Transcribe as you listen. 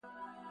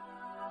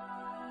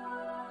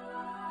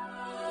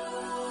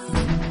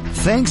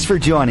Thanks for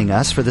joining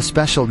us for the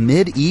special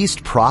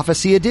Mid-East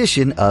Prophecy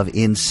edition of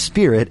In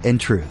Spirit and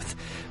Truth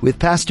with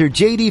Pastor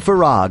J.D.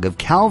 Farag of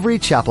Calvary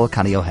Chapel,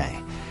 Kaneohe.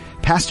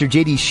 Pastor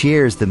J.D.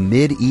 shares the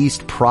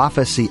Mid-East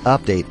Prophecy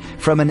update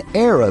from an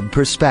Arab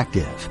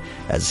perspective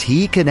as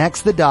he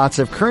connects the dots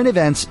of current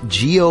events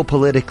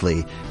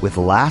geopolitically with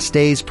last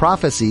days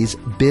prophecies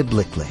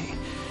biblically.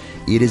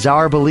 It is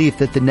our belief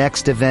that the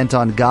next event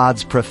on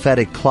God's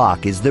prophetic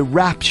clock is the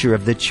rapture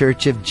of the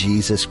Church of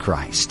Jesus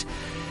Christ.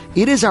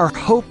 It is our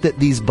hope that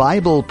these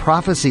Bible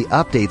prophecy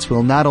updates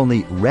will not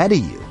only ready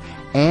you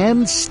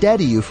and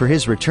steady you for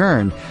His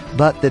return,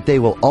 but that they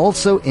will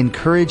also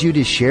encourage you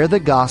to share the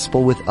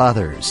gospel with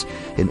others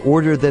in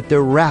order that the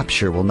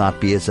rapture will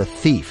not be as a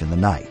thief in the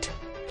night.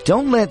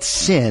 Don't let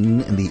sin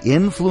and the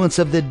influence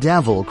of the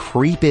devil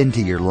creep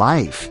into your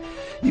life.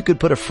 You could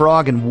put a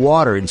frog in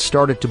water and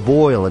start it to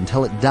boil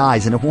until it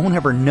dies, and it won't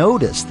ever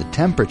notice the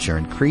temperature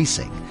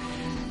increasing.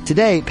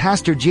 Today,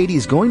 Pastor J.D.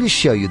 is going to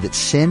show you that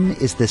sin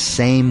is the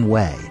same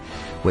way.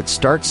 What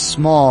starts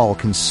small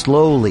can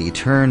slowly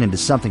turn into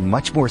something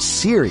much more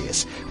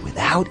serious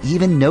without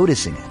even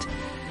noticing it.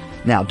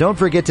 Now, don't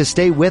forget to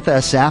stay with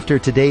us after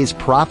today's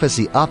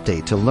prophecy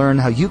update to learn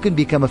how you can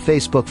become a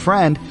Facebook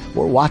friend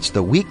or watch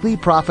the weekly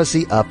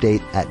prophecy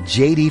update at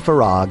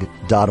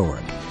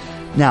jdfarag.org.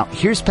 Now,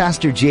 here's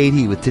Pastor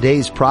J.D. with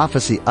today's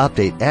prophecy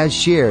update as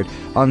shared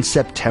on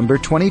September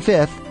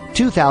 25th,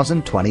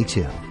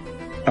 2022.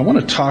 I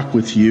want to talk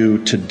with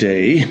you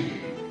today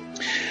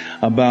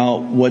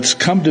about what's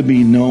come to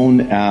be known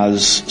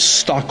as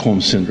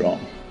Stockholm Syndrome.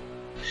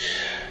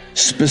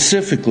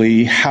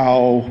 Specifically,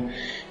 how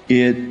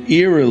it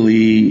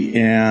eerily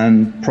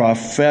and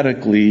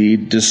prophetically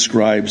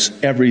describes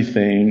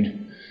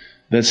everything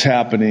that's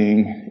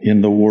happening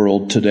in the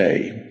world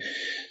today.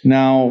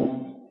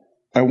 Now,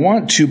 I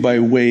want to, by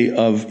way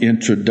of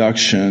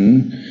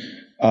introduction,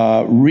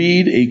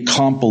 read a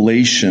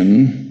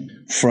compilation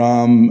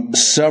from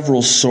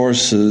several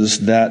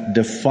sources that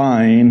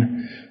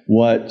define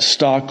what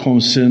Stockholm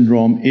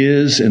Syndrome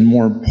is and,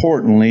 more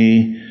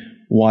importantly,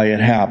 why it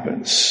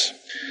happens.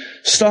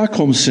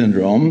 Stockholm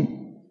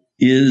Syndrome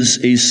is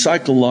a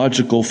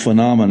psychological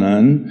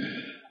phenomenon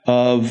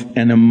of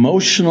an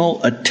emotional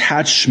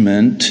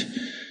attachment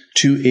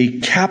to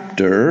a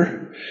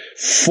captor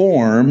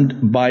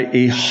formed by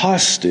a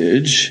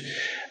hostage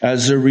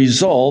as a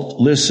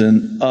result,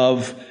 listen,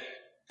 of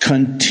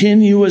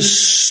continuous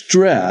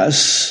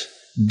stress,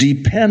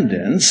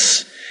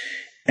 dependence,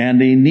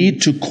 and a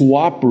need to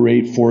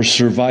cooperate for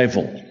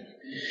survival.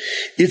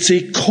 It's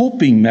a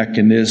coping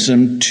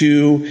mechanism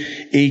to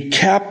a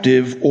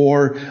captive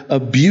or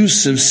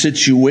abusive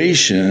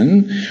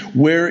situation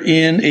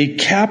wherein a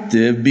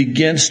captive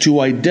begins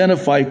to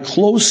identify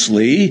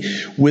closely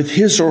with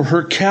his or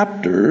her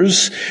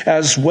captors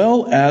as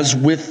well as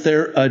with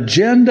their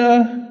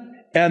agenda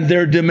and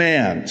their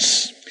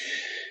demands.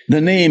 The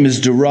name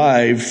is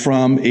derived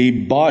from a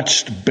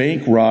botched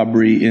bank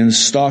robbery in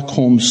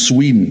Stockholm,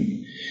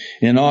 Sweden.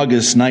 In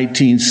August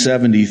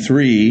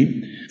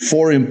 1973,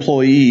 4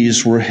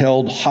 employees were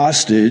held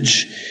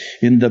hostage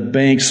in the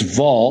bank's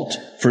vault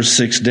for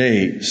 6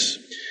 days.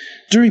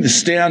 During the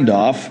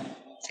standoff,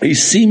 a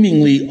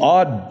seemingly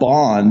odd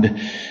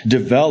bond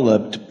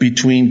developed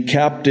between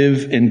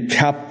captive and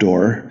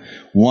captor.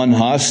 One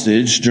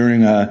hostage,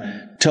 during a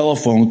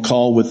telephone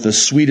call with the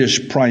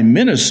Swedish Prime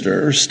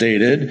Minister,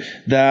 stated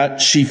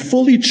that she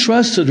fully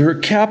trusted her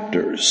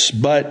captors,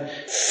 but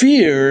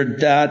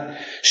feared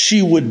that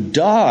she would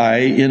die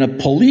in a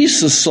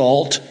police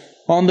assault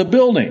on the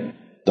building.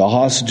 The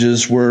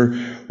hostages were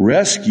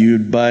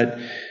rescued, but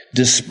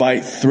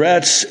despite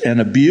threats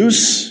and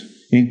abuse,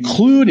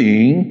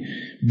 including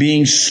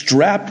being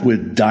strapped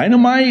with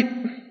dynamite,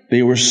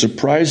 they were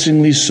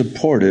surprisingly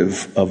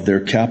supportive of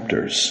their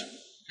captors.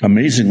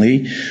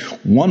 Amazingly,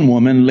 one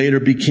woman later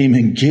became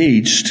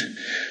engaged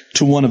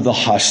to one of the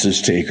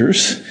hostage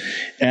takers,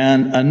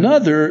 and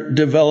another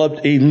developed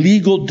a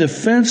legal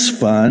defense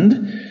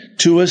fund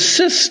to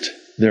assist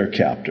their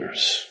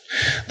captors.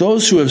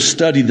 Those who have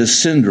studied the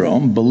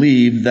syndrome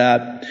believe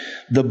that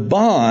the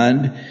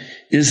bond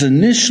is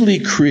initially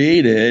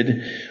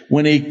created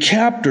when a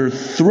captor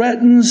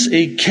threatens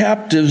a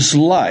captive's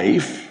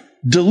life,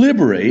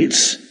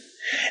 deliberates,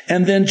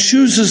 and then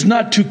chooses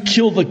not to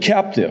kill the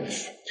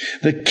captive.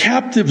 The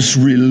captive's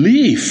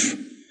relief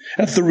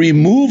at the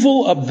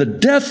removal of the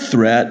death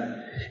threat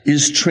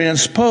is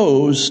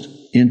transposed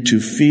into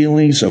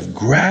feelings of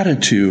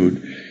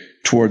gratitude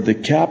toward the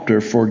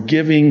captor for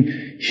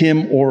giving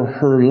him or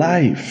her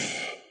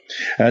life.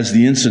 As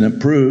the incident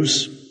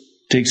proves,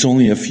 it takes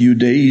only a few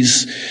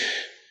days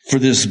for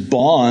this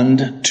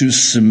bond to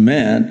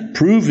cement,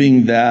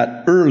 proving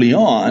that early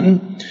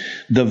on,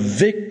 the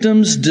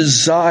victim's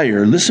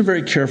desire, listen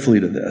very carefully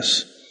to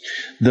this,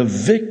 the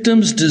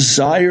victim's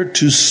desire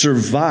to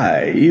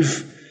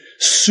survive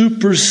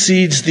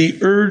supersedes the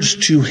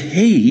urge to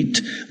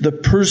hate the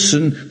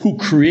person who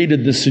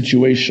created the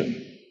situation.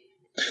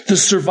 The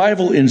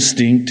survival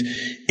instinct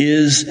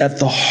is at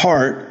the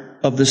heart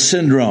of the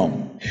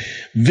syndrome.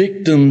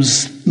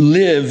 Victims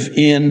live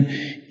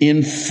in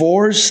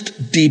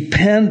enforced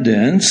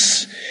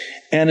dependence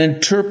and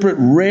interpret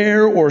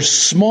rare or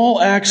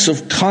small acts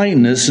of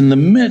kindness in the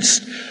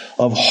midst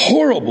of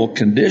horrible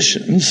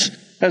conditions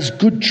as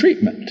good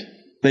treatment.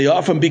 They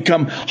often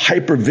become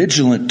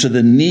hypervigilant to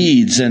the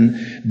needs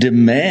and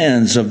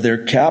demands of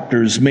their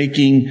captors,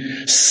 making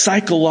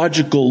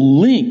psychological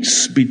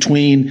links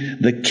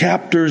between the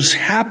captor's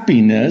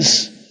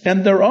happiness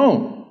and their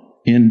own.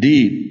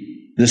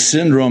 Indeed, the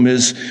syndrome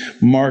is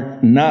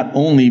marked not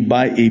only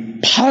by a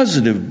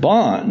positive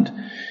bond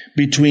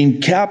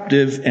between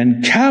captive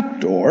and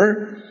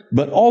captor,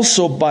 but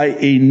also by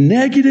a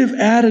negative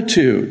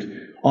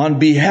attitude on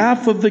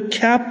behalf of the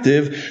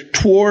captive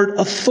toward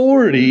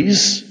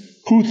authorities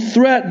who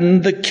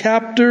threaten the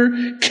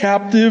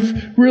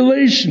captor-captive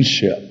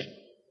relationship.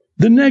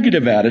 The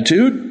negative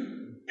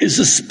attitude is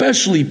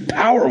especially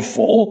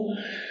powerful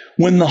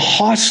when the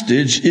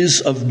hostage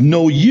is of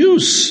no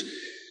use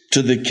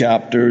to the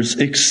captors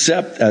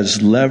except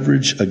as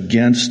leverage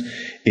against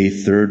a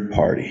third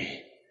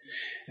party.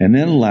 And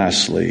then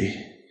lastly,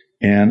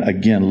 and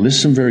again,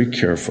 listen very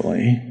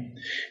carefully,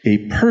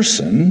 a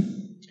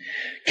person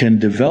can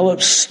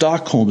develop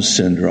Stockholm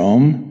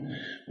Syndrome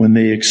when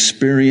they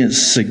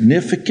experience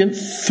significant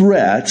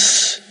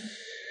threats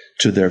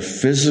to their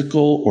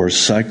physical or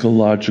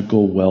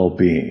psychological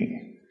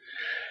well-being.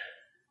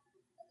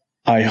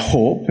 I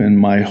hope, and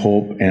my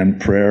hope and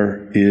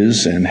prayer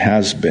is and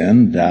has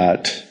been,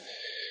 that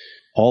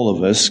all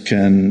of us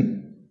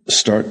can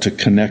start to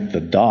connect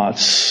the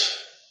dots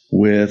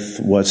with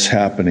what's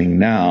happening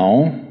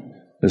now,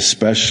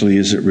 especially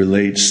as it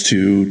relates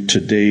to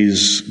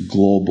today's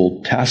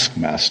global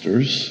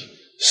taskmasters.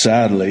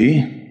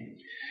 Sadly,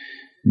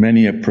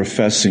 many a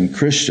professing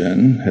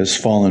Christian has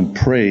fallen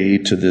prey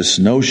to this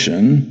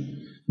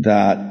notion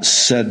that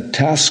said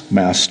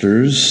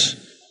taskmasters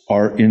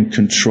are in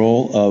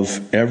control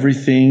of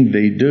everything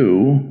they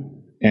do,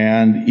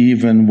 and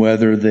even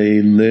whether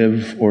they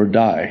live or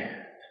die.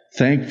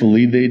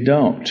 Thankfully, they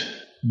don't.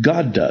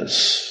 God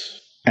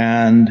does.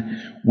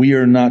 And we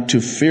are not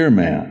to fear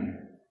man.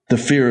 The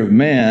fear of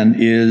man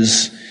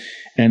is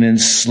an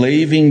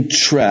enslaving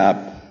trap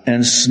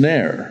and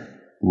snare.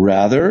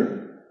 Rather,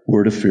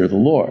 we're to fear the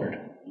Lord.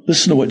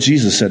 Listen to what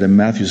Jesus said in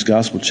Matthew's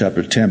Gospel,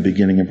 chapter 10,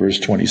 beginning in verse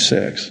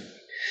 26.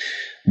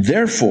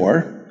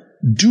 Therefore,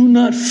 do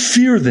not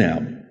fear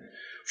them,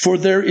 for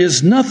there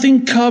is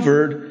nothing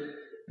covered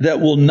that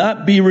will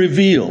not be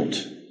revealed,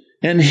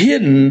 and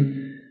hidden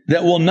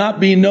that will not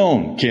be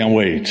known. Can't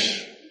wait.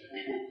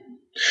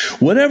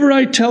 Whatever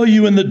I tell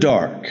you in the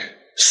dark,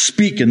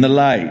 speak in the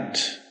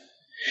light.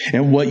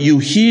 And what you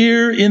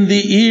hear in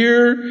the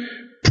ear,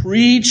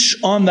 preach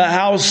on the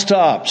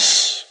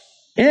housetops.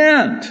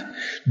 And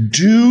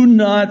do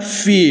not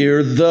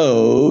fear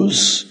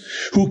those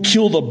who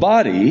kill the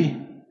body,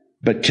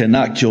 but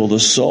cannot kill the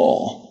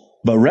soul.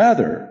 But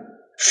rather,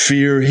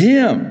 fear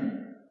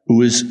him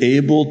who is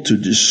able to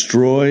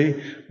destroy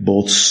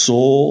both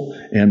soul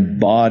and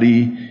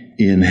body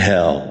in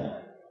hell.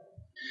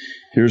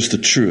 Here's the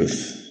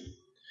truth.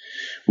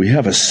 We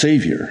have a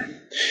Savior.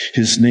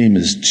 His name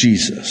is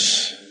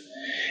Jesus.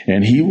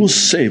 And He will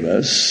save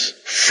us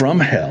from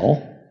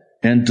hell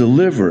and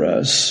deliver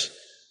us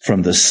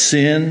from the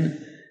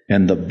sin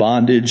and the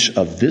bondage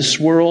of this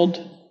world,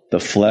 the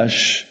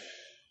flesh,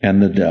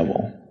 and the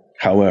devil.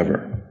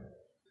 However,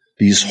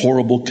 these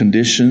horrible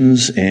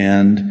conditions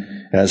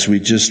and, as we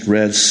just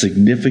read,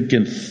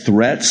 significant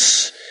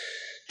threats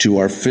to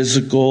our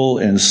physical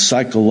and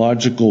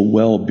psychological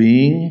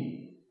well-being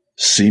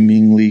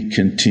seemingly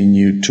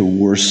continue to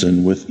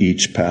worsen with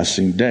each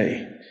passing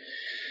day.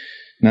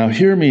 Now,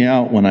 hear me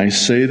out when I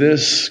say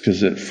this,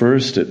 because at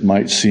first it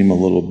might seem a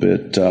little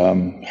bit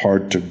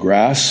hard to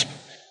grasp.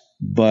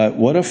 But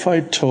what if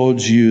I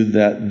told you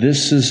that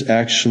this is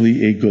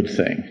actually a good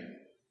thing?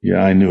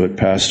 Yeah, I knew it,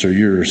 Pastor.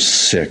 You're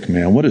sick,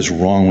 man. What is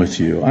wrong with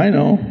you? I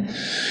know.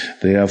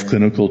 They have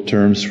clinical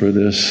terms for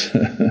this.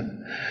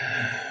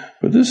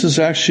 But this is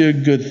actually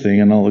a good thing,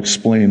 and I'll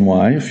explain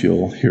why if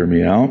you'll hear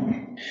me out.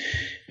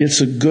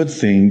 It's a good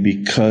thing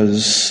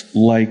because,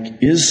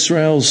 like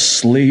Israel's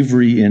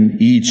slavery in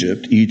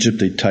Egypt,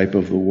 a type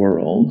of the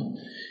world,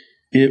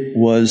 it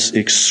was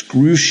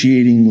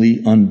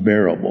excruciatingly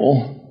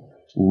unbearable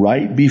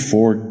right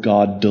before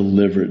God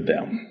delivered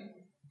them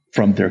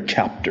from their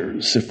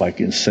captors, if I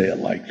can say it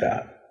like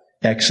that.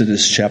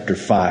 Exodus chapter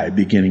 5,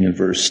 beginning in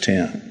verse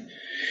 10.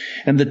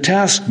 And the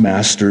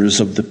taskmasters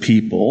of the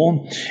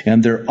people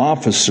and their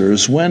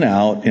officers went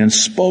out and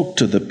spoke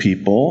to the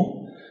people,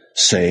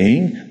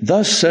 saying,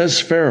 thus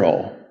says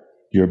Pharaoh,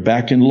 you're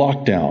back in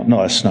lockdown.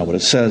 No, that's not what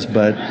it says,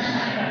 but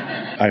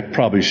I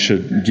probably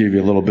should give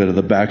you a little bit of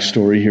the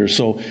backstory here.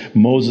 So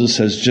Moses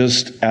has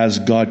just, as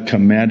God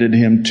commanded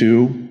him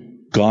to,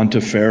 gone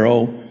to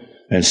Pharaoh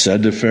and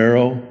said to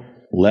Pharaoh,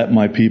 let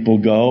my people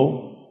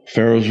go.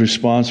 Pharaoh's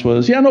response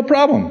was, yeah, no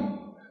problem.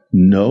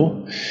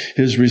 No.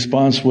 His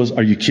response was,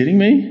 are you kidding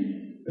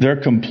me?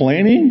 They're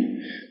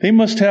complaining? They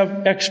must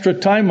have extra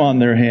time on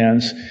their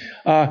hands.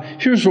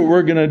 Here's what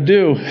we're going to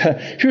do.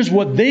 Here's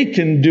what they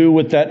can do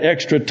with that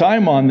extra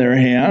time on their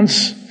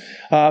hands.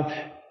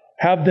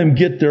 Have them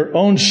get their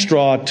own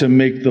straw to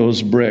make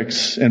those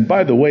bricks. And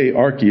by the way,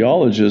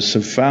 archaeologists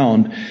have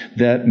found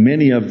that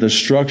many of the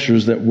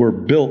structures that were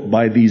built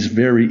by these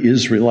very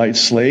Israelite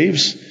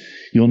slaves,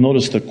 you'll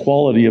notice the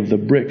quality of the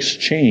bricks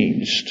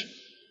changed.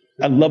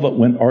 I love it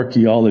when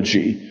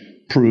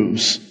archaeology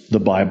proves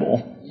the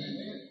Bible.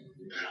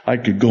 I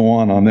could go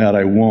on that.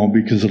 I won't,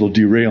 because it'll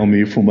derail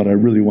me from what I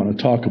really want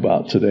to talk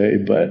about today.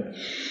 But,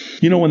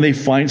 when they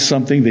find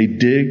something, they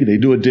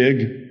do a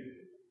dig.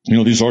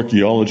 These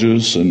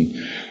archaeologists, and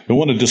they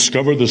want to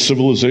discover the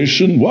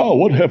civilization. Wow,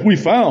 what have we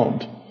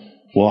found?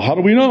 Well, how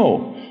do we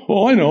know?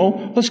 Well, I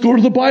know. Let's go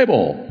to the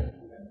Bible.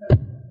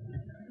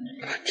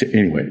 Okay,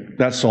 anyway,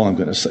 that's all I'm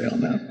going to say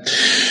on that.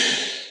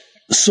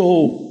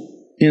 So,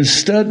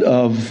 instead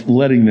of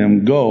letting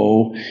them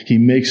go, he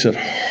makes it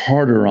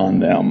harder on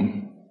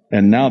them.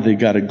 And now they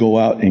got to go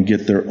out and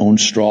get their own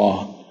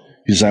straw.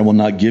 He says, I will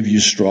not give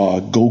you straw.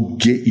 Go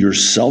get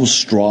yourself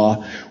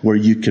straw where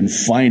you can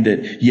find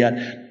it.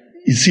 Yet,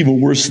 it's even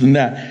worse than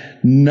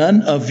that.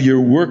 None of your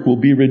work will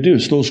be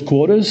reduced. Those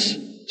quotas,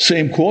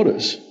 same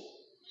quotas.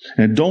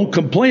 And don't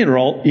complain or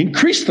I'll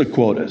increase the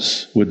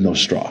quotas with no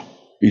straw.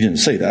 He didn't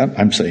say that.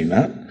 I'm saying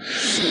that.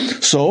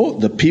 So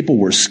the people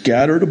were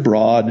scattered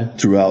abroad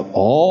throughout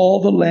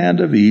all the land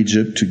of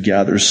Egypt to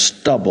gather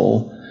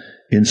stubble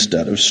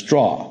instead of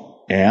straw.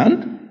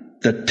 And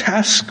the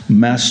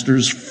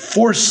taskmasters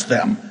forced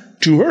them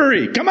to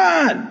hurry. Come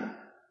on!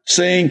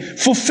 Saying,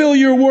 fulfill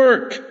your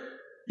work.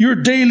 Your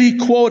daily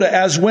quota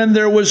as when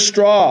there was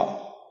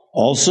straw.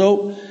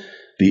 Also,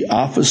 the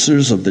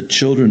officers of the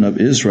children of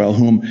Israel,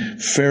 whom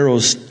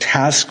Pharaoh's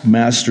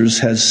taskmasters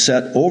has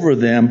set over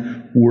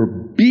them, were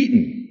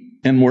beaten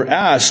and were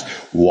asked,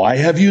 why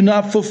have you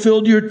not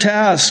fulfilled your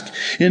task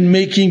in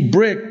making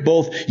brick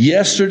both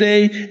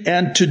yesterday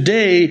and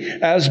today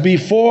as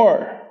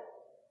before?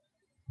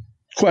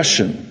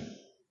 Question,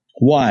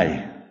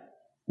 why?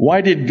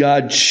 Why did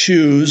God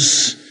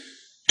choose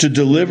to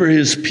deliver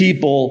his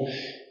people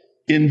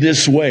in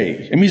this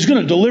way? I mean, he's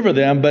going to deliver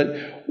them, but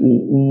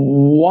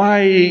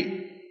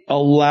why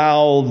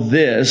allow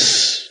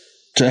this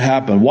to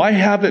happen? Why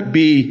have it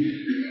be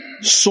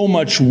so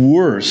much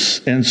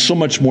worse and so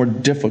much more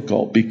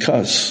difficult?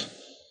 Because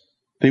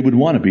they would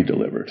want to be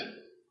delivered.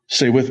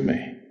 Stay with me.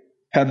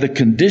 Had the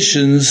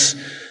conditions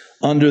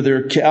under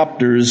their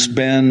captors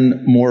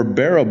been more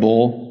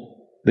bearable,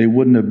 they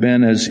wouldn't have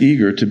been as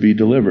eager to be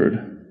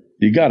delivered.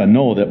 You got to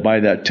know that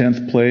by that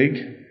 10th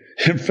plague,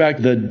 in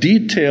fact, the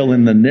detail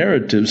in the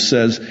narrative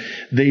says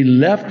they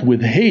left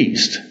with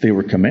haste. They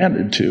were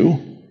commanded to.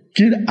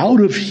 Get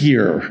out of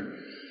here.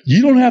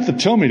 You don't have to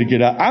tell me to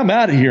get out. I'm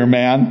out of here,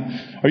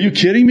 man. Are you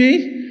kidding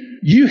me?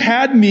 You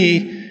had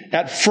me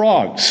at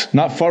frogs,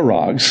 not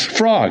frogs,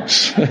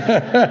 frogs.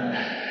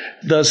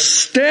 The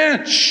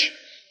stench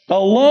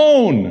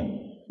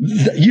alone.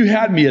 You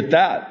had me at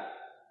that.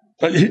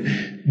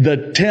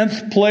 The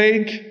 10th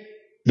plague.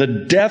 The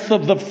death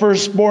of the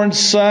firstborn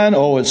son.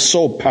 Oh, it's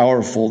so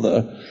powerful.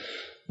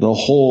 The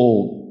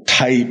whole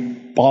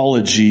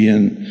typology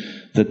in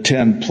the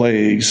 10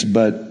 plagues.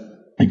 But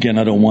again,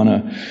 I don't want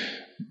to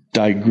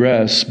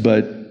digress.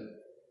 But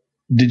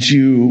did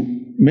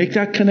you make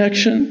that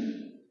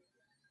connection?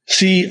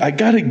 See, I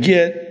got to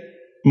get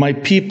my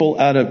people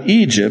out of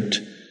Egypt,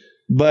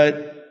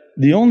 but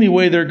the only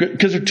way they're good,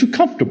 because they're too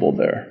comfortable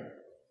there.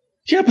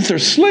 Yeah, but they're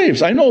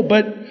slaves. I know,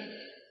 but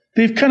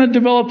they've kind of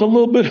developed a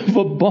little bit of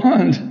a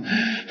bond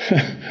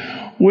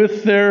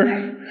with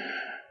their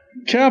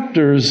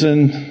captors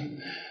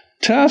and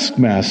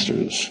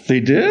taskmasters.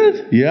 They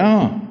did?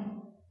 Yeah.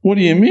 What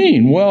do you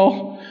mean?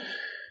 Well,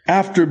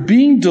 after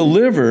being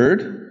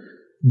delivered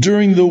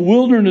during the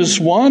wilderness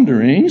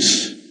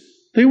wanderings,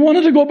 they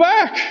wanted to go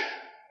back.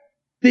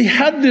 They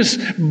had this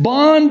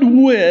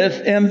bond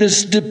with and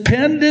this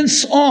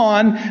dependence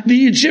on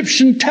the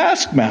Egyptian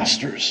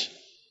taskmasters.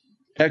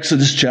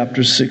 Exodus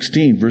chapter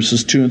 16,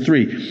 verses 2 and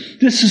 3.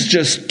 This is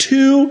just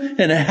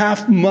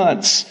 2.5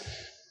 months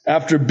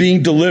after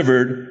being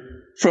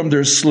delivered from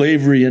their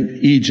slavery in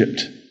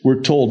Egypt.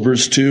 We're told,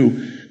 verse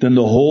 2, then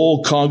the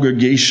whole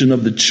congregation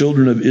of the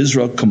children of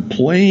Israel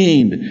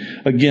complained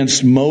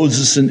against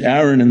Moses and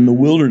Aaron in the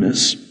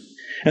wilderness.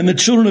 And the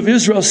children of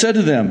Israel said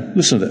to them,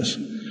 listen to this,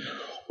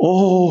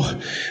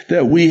 oh,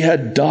 that we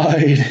had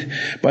died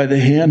by the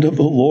hand of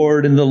the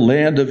Lord in the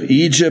land of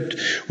Egypt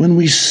when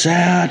we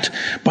sat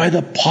by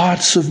the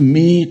pots of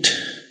meat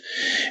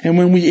and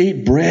when we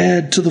ate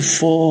bread to the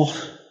full.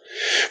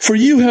 For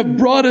you have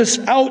brought us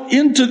out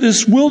into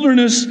this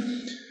wilderness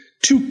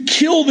to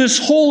kill this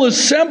whole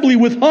assembly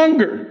with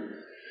hunger.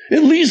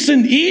 At least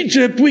in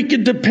Egypt, we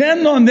could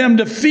depend on them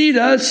to feed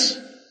us.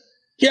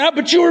 Yeah,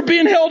 but you were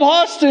being held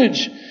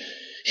hostage.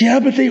 Yeah,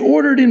 but they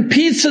ordered in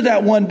pizza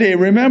that one day,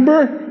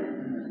 remember?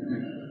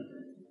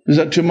 Is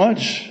that too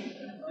much?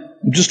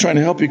 I'm just trying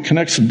to help you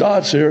connect some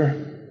dots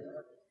here.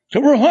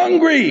 So we're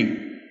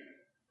hungry.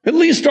 At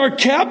least our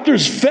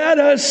captors fed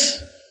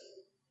us.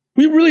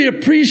 We really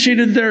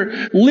appreciated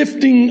their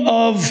lifting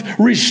of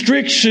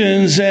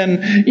restrictions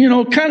and,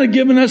 kind of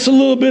giving us a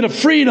little bit of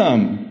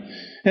freedom.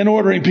 and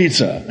ordering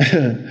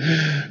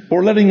pizza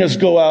or letting us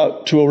go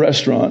out to a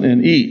restaurant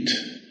and eat.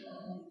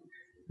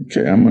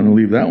 Okay, I'm going to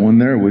leave that one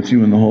there with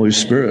you in the Holy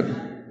Spirit.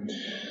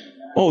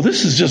 Oh,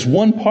 this is just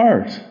one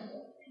part.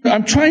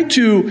 I'm trying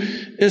to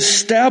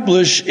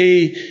establish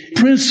a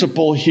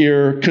principle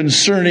here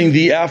concerning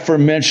the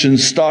aforementioned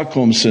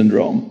Stockholm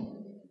Syndrome.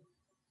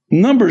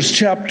 Numbers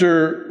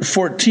chapter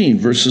 14,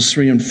 verses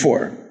 3 and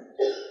 4.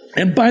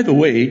 And by the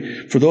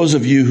way, for those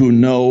of you who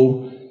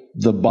know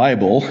the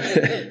Bible,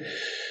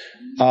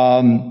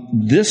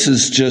 this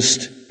is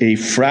just a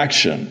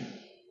fraction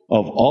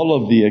of all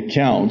of the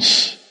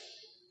accounts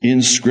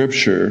in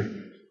Scripture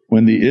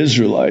when the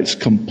Israelites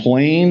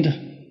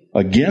complained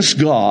against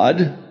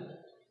God,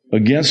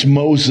 against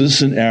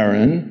Moses and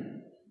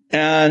Aaron,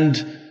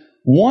 and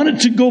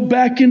wanted to go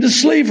back into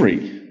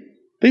slavery.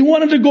 They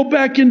wanted to go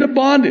back into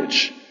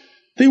bondage.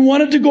 They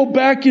wanted to go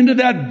back into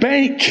that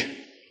bank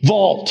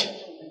vault.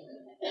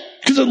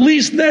 Because at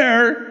least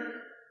there,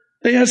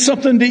 they had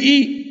something to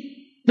eat.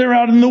 They're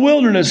out in the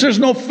wilderness. There's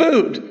no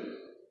food.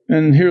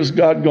 And here's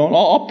God going,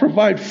 oh, I'll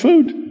provide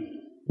food.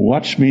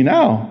 Watch me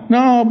now.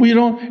 No, we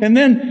don't. And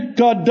then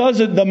God does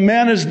it. The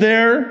man is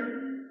there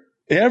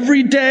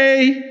every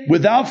day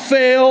without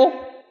fail.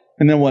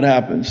 And then what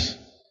happens?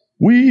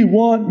 We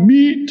want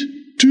meat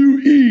to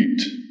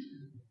eat.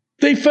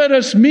 They fed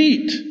us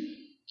meat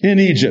in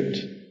Egypt.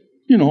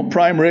 You know,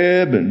 prime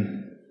rib.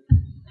 And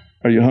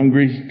are you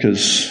hungry?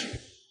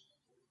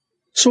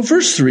 So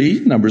verse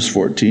 3, Numbers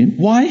 14.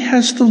 Why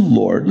has the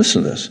Lord,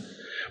 listen to this,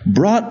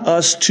 brought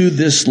us to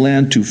this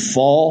land to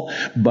fall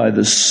by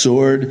the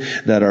sword,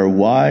 that our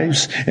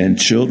wives and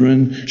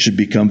children should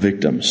become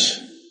victims?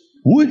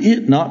 Would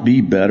it not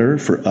be better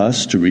for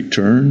us to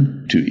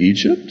return to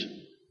Egypt?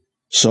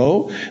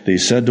 So they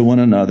said to one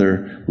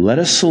another, let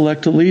us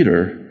select a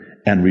leader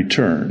and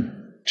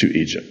return to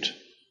Egypt.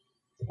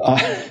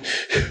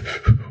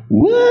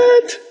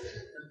 What?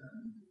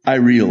 I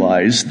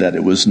realized that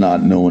it was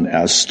not known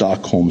as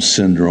Stockholm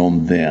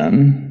Syndrome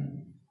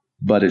then,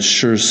 but it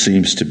sure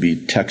seems to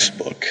be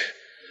textbook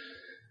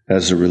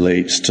as it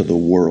relates to the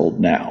world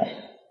now.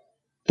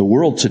 The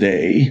world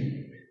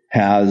today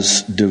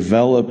has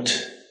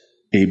developed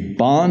a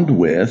bond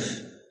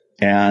with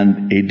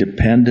and a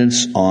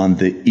dependence on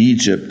the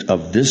Egypt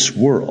of this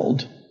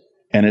world,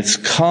 and it's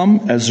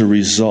come as a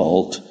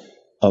result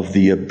of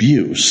the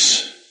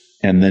abuse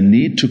and the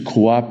need to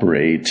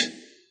cooperate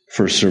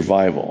for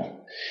survival.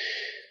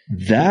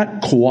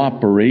 That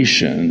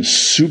cooperation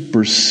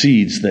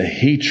supersedes the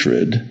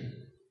hatred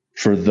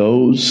for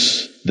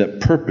those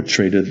that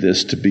perpetrated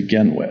this to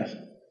begin with.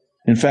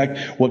 In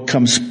fact, what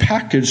comes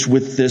packaged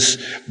with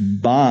this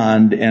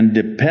bond and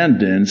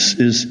dependence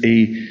is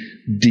a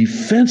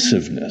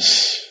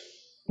defensiveness.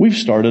 We've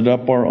started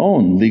up our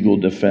own legal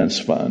defense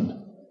fund.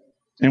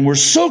 And we're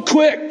so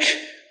quick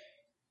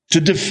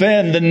to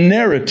defend the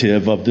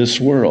narrative of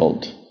this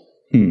world.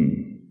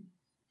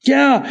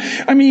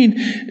 Yeah, I mean,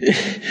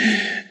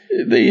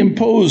 they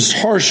imposed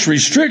harsh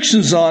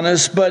restrictions on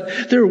us,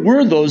 but there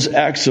were those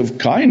acts of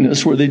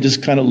kindness where they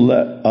just kind of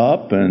let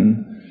up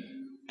and,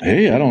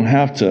 hey, I don't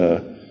have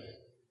to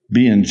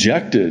be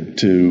injected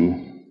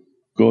to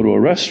go to a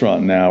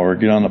restaurant now or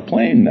get on a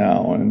plane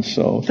now. And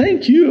so,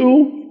 thank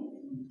you.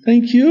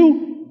 Thank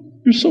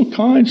you. You're so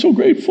kind, so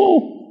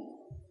grateful.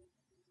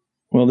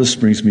 Well, this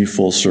brings me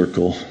full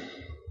circle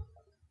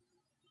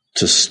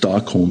to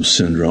Stockholm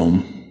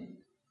Syndrome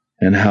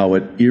and how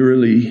it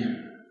eerily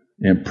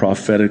and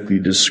prophetically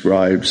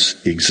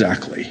describes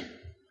exactly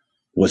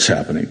what's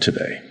happening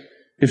today.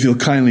 If you'll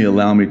kindly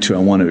allow me to, I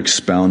want to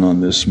expound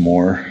on this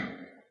more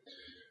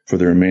for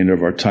the remainder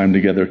of our time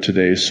together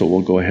today, so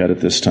we'll go ahead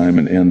at this time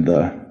and end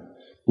the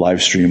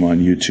live stream on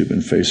YouTube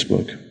and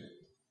Facebook.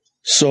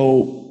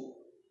 So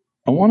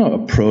I want to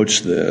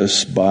approach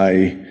this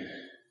by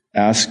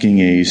asking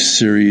a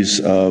series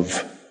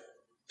of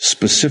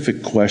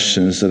specific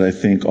questions that I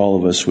think all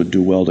of us would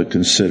do well to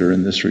consider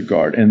in this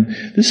regard. And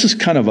this is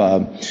kind of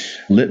a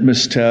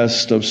litmus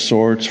test of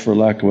sorts, for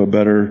lack of a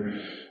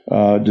better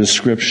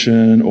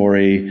description, or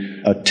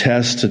a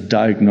test to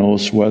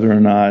diagnose whether or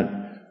not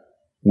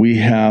we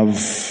have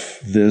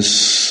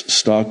this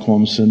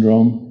Stockholm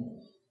Syndrome.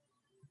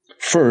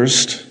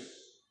 First,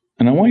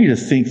 and I want you to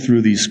think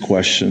through these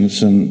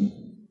questions, and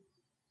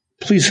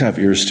please have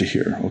ears to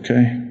hear,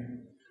 okay?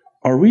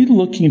 Are we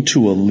looking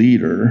to a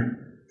leader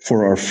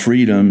for our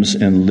freedoms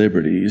and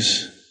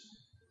liberties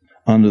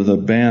under the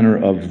banner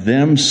of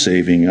them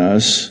saving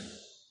us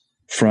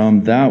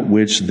from that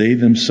which they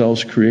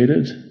themselves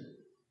created?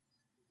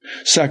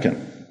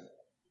 Second,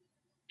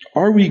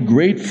 are we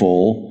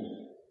grateful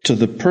to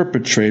the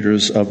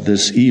perpetrators of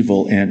this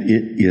evil, and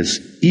it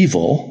is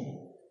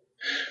evil,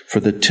 for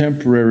the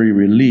temporary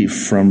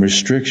relief from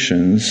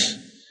restrictions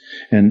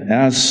and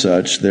as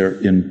such their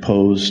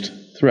imposed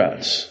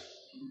threats?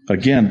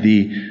 Again,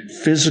 the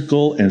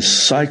physical and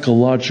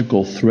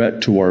psychological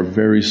threat to our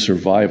very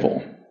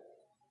survival.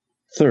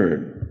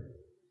 Third,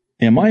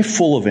 am I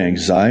full of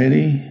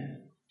anxiety,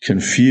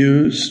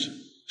 confused,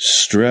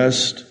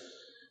 stressed,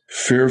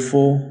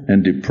 fearful,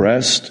 and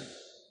depressed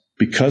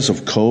because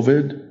of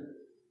COVID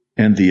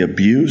and the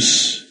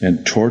abuse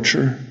and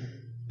torture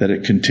that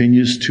it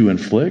continues to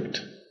inflict?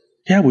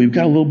 Yeah, we've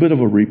got a little bit of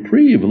a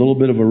reprieve, a little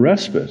bit of a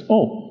respite.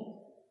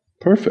 Oh,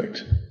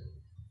 perfect.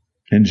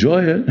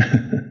 Enjoy it.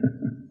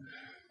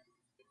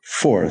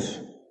 Fourth,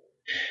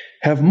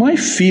 have my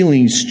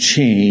feelings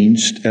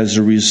changed as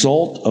a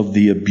result of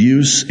the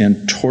abuse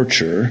and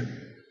torture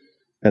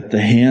at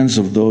the hands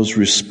of those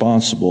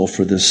responsible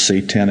for this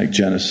satanic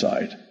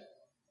genocide?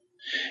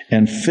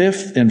 And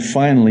fifth and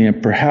finally,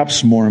 and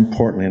perhaps more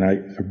importantly, and I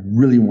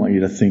really want you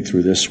to think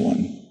through this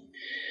one,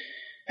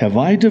 have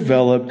I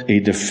developed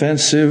a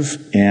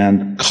defensive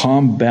and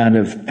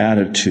combative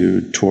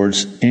attitude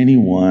towards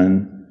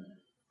anyone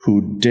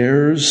who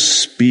dares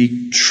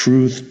speak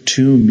truth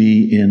to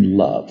me in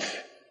love?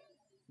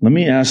 Let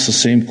me ask the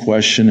same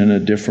question in a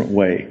different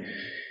way.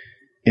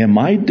 Am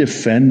I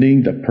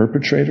defending the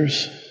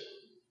perpetrators?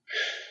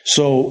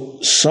 So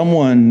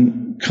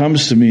someone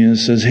comes to me and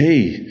says,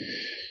 hey,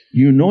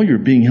 you know you're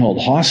being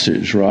held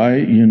hostage,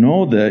 right? You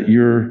know that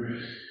you're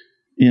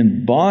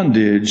in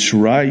bondage,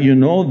 right? You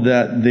know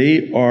that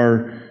they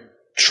are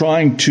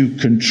trying to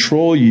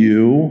control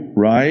you,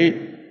 right?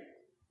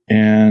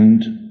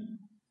 And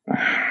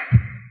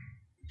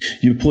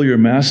you pull your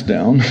mask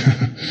down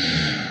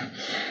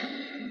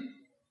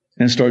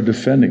and start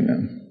defending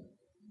them.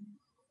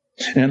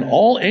 And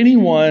all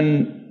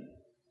anyone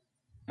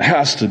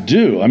has to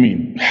do, I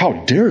mean, how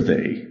dare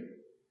they?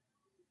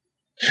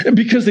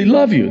 Because they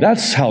love you.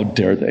 That's how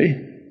dare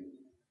they.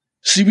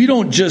 See, we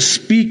don't just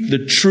speak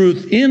the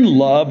truth in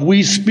love.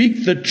 We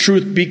speak the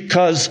truth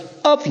because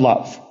of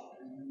love.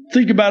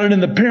 Think about it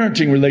in the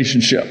parenting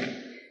relationship.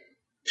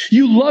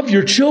 You love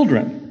your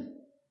children.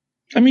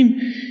 I mean,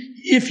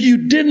 if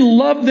you didn't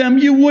love them,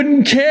 you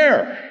wouldn't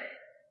care.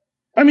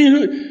 I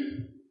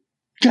mean,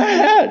 go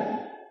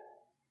ahead.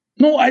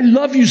 No, I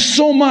love you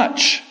so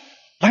much.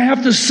 I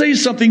have to say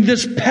something.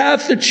 This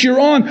path that you're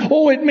on,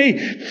 oh, it may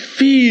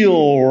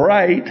feel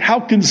right. How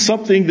can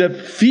something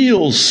that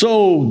feels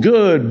so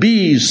good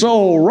be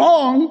so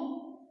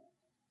wrong?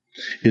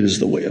 It is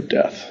the way of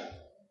death.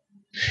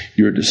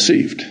 You're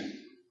deceived.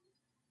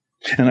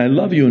 And I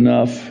love you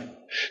enough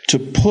to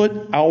put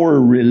our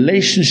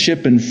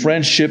relationship and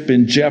friendship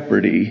in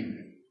jeopardy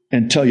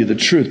and tell you the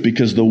truth,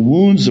 because the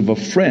wounds of a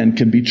friend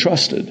can be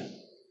trusted,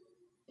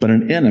 but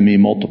an enemy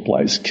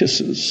multiplies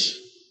kisses.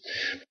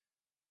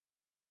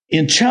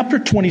 In chapter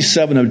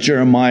 27 of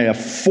Jeremiah,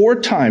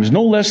 4 times,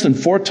 no less than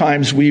 4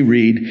 times, we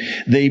read,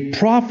 they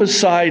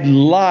prophesied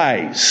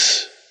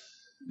lies.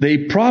 They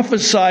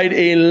prophesied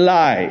a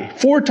lie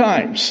 4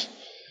 times.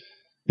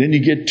 Then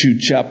you get to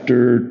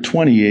chapter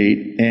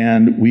 28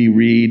 and we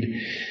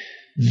read,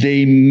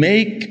 they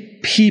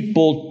make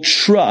people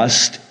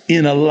trust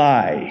in a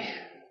lie.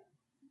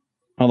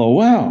 I thought,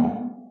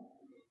 wow,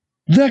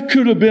 that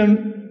could have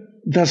been,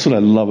 that's what I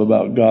love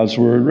about God's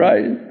Word,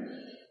 right?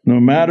 No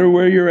matter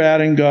where you're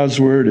at in God's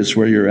Word, it's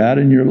where you're at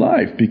in your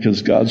life,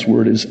 because God's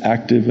Word is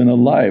active and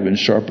alive and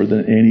sharper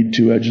than any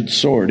 2-edged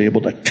sword, able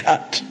to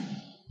cut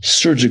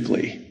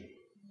surgically.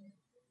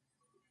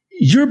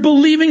 You're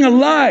believing a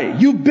lie.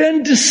 You've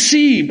been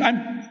deceived.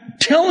 I'm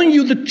telling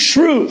you the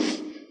truth.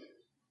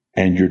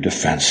 And you're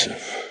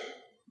defensive.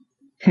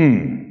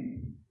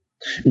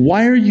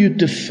 Why are you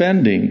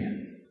defending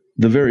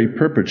the very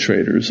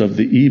perpetrators of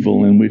the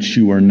evil in which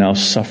you are now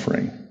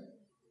suffering?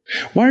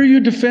 Why are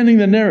you defending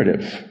the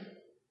narrative?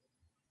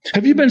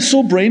 Have you been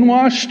so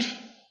brainwashed?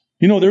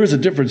 You know, there is a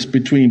difference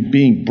between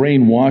being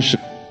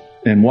brainwashed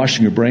and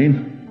washing your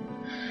brain.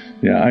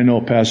 Yeah, I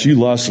know, Pastor, you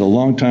lost it a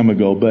long time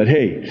ago, but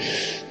hey,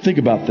 think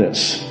about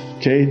this,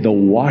 okay? The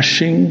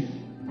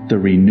washing, the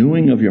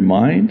renewing of your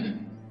mind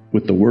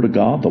with the Word of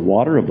God, the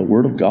water of the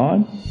Word of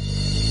God.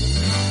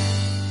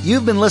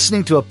 You've been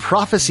listening to a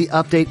prophecy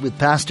update with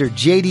Pastor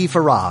J.D.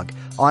 Farag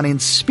on In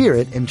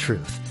Spirit and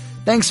Truth.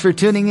 Thanks for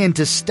tuning in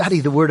to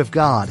study the Word of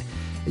God.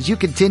 As you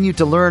continue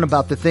to learn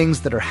about the things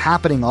that are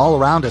happening all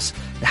around us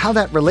and how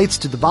that relates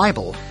to the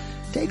Bible,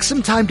 take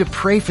some time to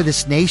pray for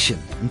this nation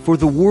and for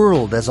the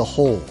world as a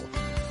whole.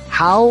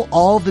 How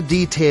all the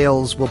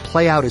details will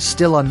play out is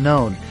still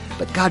unknown,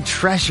 but God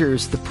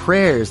treasures the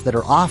prayers that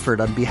are offered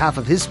on behalf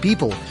of His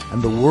people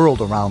and the world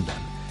around them.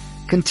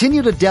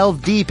 Continue to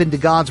delve deep into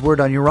God's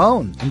Word on your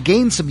own and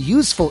gain some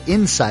useful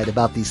insight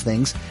about these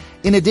things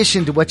in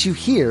addition to what you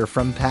hear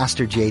from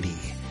Pastor J.D.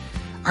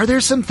 Are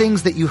there some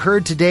things that you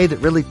heard today that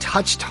really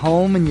touched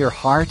home in your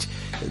heart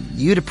that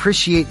you'd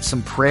appreciate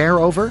some prayer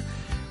over?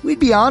 We'd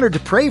be honored to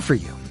pray for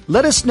you.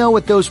 Let us know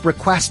what those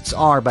requests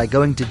are by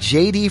going to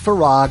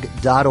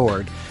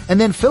jdfarag.org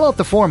and then fill out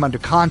the form under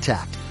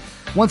contact.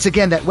 Once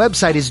again, that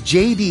website is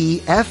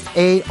jdfarag.org.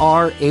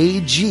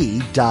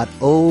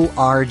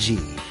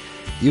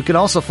 You can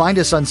also find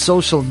us on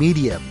social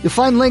media. You'll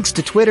find links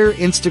to Twitter,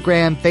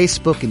 Instagram,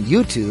 Facebook, and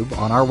YouTube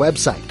on our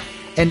website.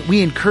 And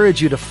we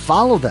encourage you to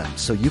follow them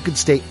so you can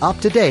stay up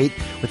to date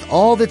with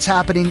all that's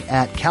happening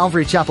at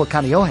Calvary Chapel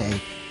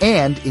Kaneohe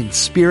and In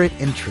Spirit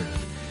and Truth.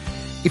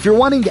 If you're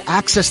wanting to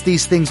access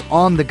these things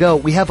on the go,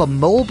 we have a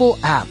mobile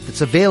app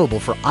that's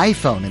available for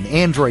iPhone and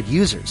Android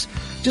users.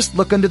 Just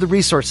look under the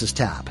Resources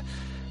tab.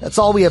 That's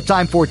all we have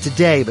time for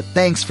today, but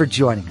thanks for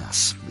joining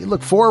us. We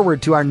look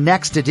forward to our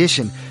next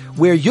edition,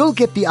 where you'll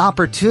get the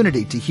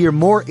opportunity to hear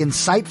more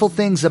insightful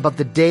things about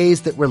the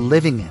days that we're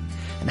living in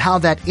and how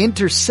that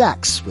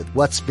intersects with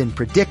what's been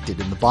predicted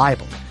in the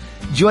Bible.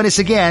 Join us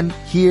again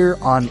here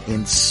on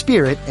In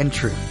Spirit and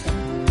Truth.